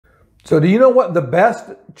So do you know what the best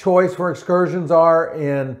choice for excursions are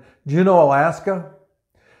in Juneau, Alaska?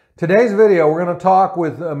 Today's video, we're going to talk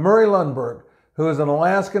with Murray Lundberg, who is an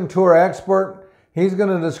Alaskan tour expert. He's going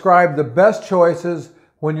to describe the best choices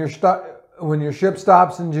when your ship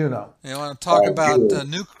stops in Juneau. You want to talk about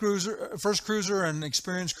new cruiser, first cruiser and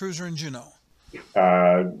experienced cruiser in Juneau?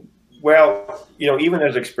 Well, even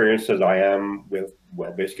as experienced as I am with,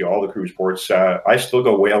 basically all the cruise ports, I still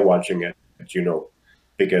go whale watching at Juneau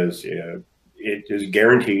because it is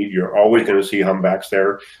guaranteed you're always going to see humpbacks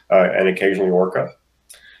there and occasionally orca.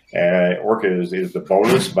 Orca is the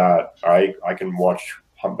bonus, but I can watch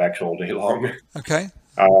humpbacks all day long. Okay.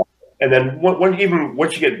 And then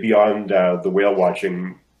once you get beyond the whale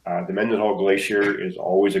watching, the Mendenhall Glacier is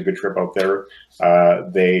always a good trip out there.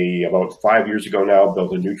 They, about 5 years ago now,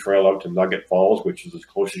 built a new trail out to Nugget Falls, which is as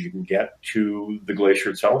close as you can get to the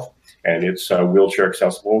glacier itself. And it's wheelchair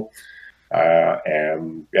accessible.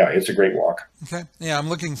 And yeah, it's a great walk. Okay. Yeah, I'm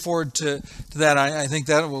looking forward to that. I think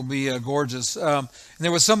that will be gorgeous. And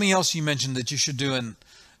there was something else you mentioned that you should do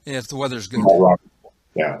if the weather's good.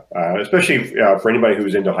 Yeah, especially for anybody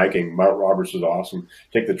who's into hiking, Mount Roberts is awesome.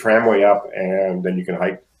 Take the tramway up, and then you can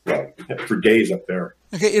hike for days up there.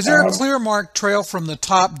 Okay, is there a clear mark trail from the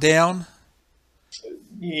top down?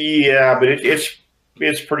 Yeah, but it's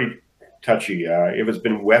pretty touchy. If it's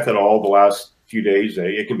been wet at all the last few days,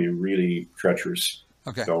 it can be really treacherous.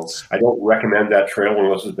 Okay. So I don't recommend that trail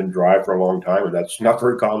unless it's been dry for a long time, and that's not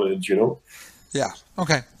very common in Juneau. Yeah.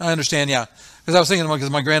 Okay, I understand. Yeah. Because I was thinking, because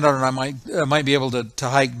my granddaughter and I might be able to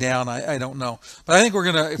hike down. I don't know, but I think we're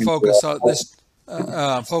going to focus on this.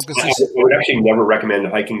 I would actually never recommend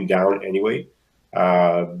hiking down anyway,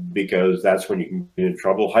 because that's when you can get in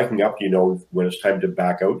trouble. Hiking up, when it's time to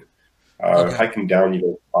back out. Okay. Hiking down, you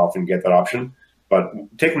don't often get that option. But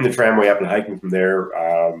taking the tramway up and hiking from there,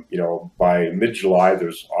 by mid-July,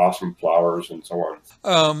 there's awesome flowers and so on.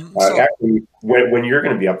 Actually, when you're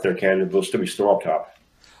going to be up there, Canada, there'll still be snow up top.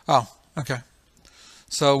 Oh, okay.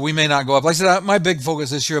 So we may not go up. Like I said, my big focus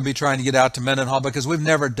this year will be trying to get out to Mendenhall because we've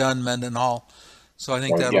never done Mendenhall. So I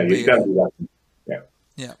think that'll be. Got to do that.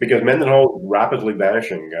 Yeah. Because Mendenhall is rapidly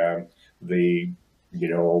vanishing.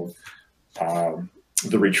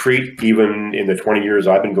 The retreat, even in the 20 years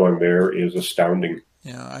I've been going there, is astounding.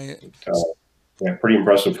 Yeah, pretty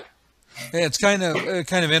impressive. Yeah, it's kind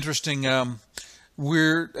of interesting.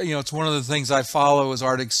 It's one of the things I follow is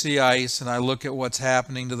Arctic sea ice, and I look at what's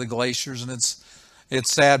happening to the glaciers, and it's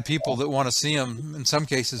sad. People that want to see them, in some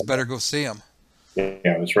cases, better go see them. Yeah,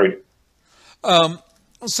 that's right.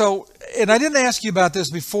 So, and I didn't ask you about this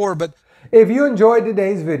before, but if you enjoyed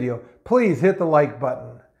today's video, please hit the like button.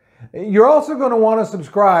 You're also going to want to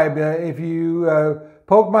subscribe. If you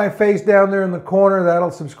poke my face down there in the corner,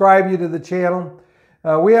 that'll subscribe you to the channel.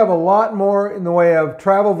 We have a lot more in the way of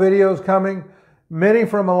travel videos coming, many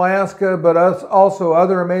from Alaska, but also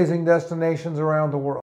other amazing destinations around the world.